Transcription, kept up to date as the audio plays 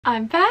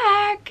I'm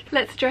back!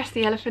 Let's address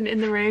the elephant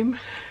in the room.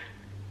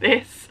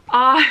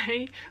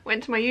 I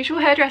went to my usual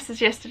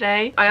hairdressers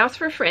yesterday. I asked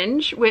for a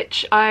fringe,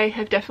 which I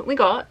have definitely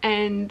got,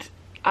 and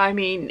I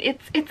mean,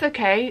 it's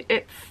okay.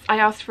 I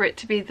asked for it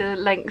to be the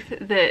length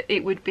that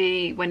it would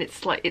be when it's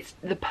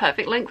the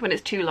perfect length when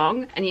it's too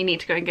long and you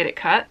need to go and get it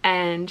cut.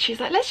 And she's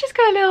like, let's just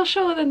go a little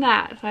shorter than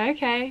that. So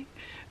okay.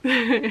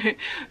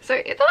 So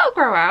it'll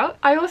grow out.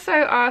 I also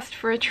asked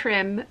for a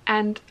trim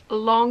and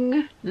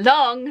long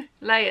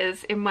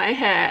layers in my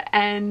hair,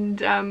 and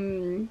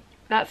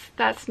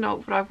that's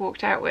not what I've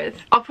walked out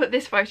with. I'll put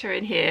this photo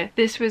in here.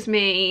 This was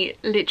me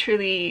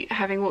literally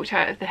having walked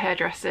out of the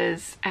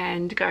hairdressers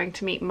and going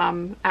to meet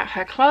mum at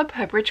her club,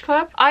 her bridge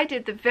club. I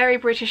did the very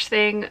British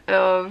thing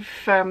of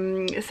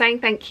saying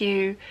thank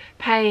you,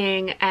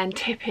 paying and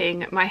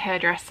tipping my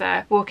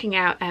hairdresser, walking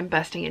out and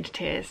bursting into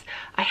tears.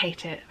 I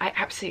hate it. I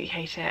absolutely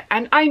hate it.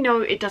 And I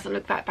know it doesn't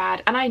look that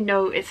bad, and I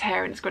know it's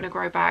hair and it's going to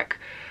grow back,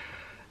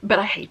 but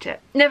I hate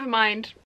it. Never mind.